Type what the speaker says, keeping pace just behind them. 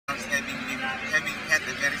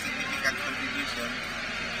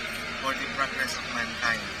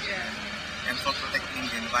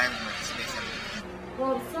environment, especially.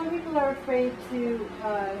 Well, some people are afraid to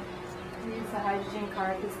use a hydrogen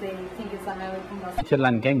car because they think it's a highly combustible.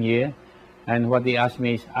 Switzerland came here, and what he asked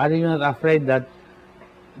me is, are you not afraid that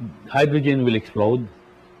hydrogen will explode?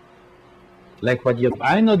 Like what you...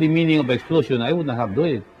 I know the meaning of explosion, I would not have done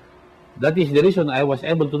it. That is the reason I was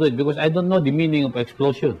able to do it, because I don't know the meaning of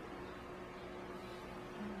explosion.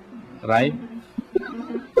 Right?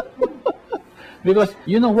 Because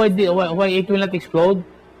you know why it will not explode?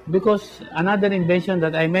 Because another invention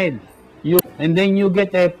that I made, and then you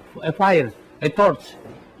get a fire, a torch,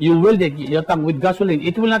 you weld it, your tank with gasoline,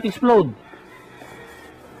 it will not explode.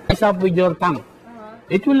 It's up with your tank.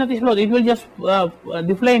 It will not explode, it will just,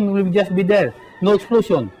 the flame will just be there, no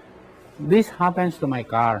explosion. This happens to my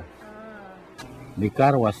car. The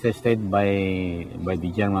car was tested by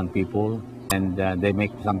the German people, and they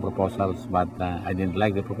make some proposals, but I didn't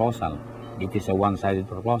like the proposal. It is a one-sided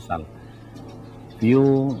proposal.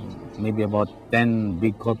 Maybe about 10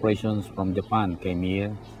 big corporations from Japan came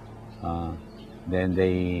here. Then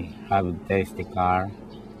they have test the car.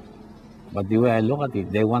 But the way I look at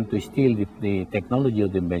it, they want to steal the technology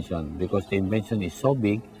of the invention, because the invention is so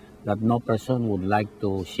big that no person would like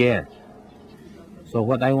to share. So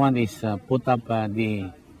what I want is put up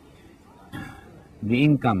the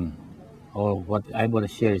income, or what I want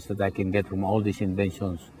to share is that I can get from all these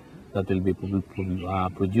inventions that will be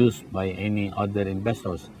produced by any other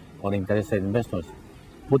investors or interested investors.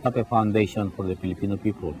 Put up a foundation for the Filipino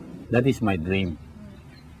people. That is my dream.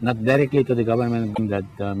 Not directly to the government, that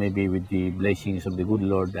maybe with the blessings of the good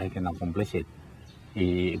Lord I can accomplish it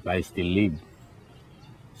if I still live.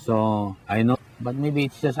 So I know, but maybe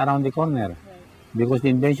it's just around the corner. Because the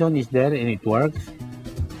invention is there and it works. So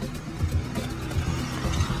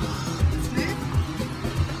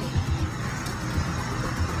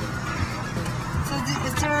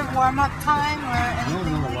is there a warm-up time or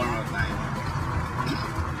anything? No warm-up time.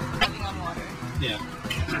 Running on water. Yeah.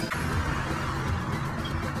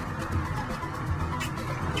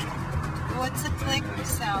 What's the click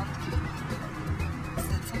sound? Is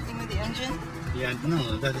it something with the engine? Yeah,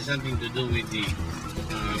 no, that is something to do with the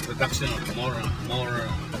production of more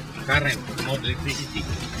current, more electricity.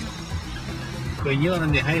 When you're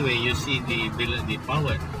on the highway, you see the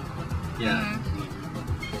power. Yeah.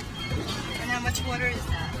 And how much water is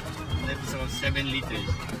that? That's about 7 liters.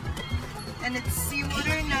 And it's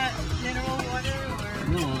seawater, not mineral water, or?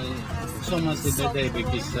 No, so much the better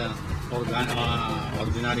because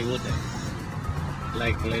ordinary water,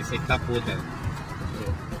 like let's say tap water.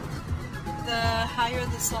 The higher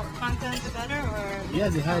the salt content, the better, or? Yeah,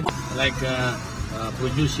 the higher, like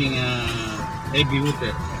producing heavy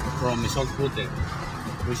water from salt water,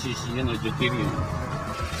 which is, deuterium.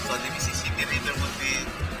 So the Mississippi River would be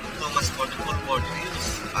too much for the full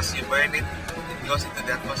use. As you burn it, it goes into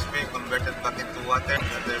the atmosphere, converted back into water,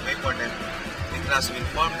 under vapor, then the clouds will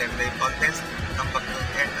form, then they condense, come back to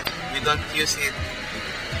the air. We don't use it,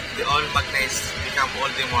 the oil magnates become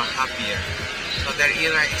all the more happier. So their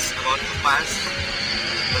era is about to pass,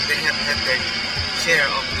 but they have had their share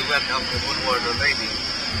of the wealth of the whole world already.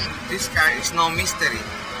 This car is no mystery.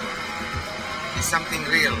 It's something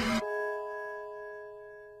real.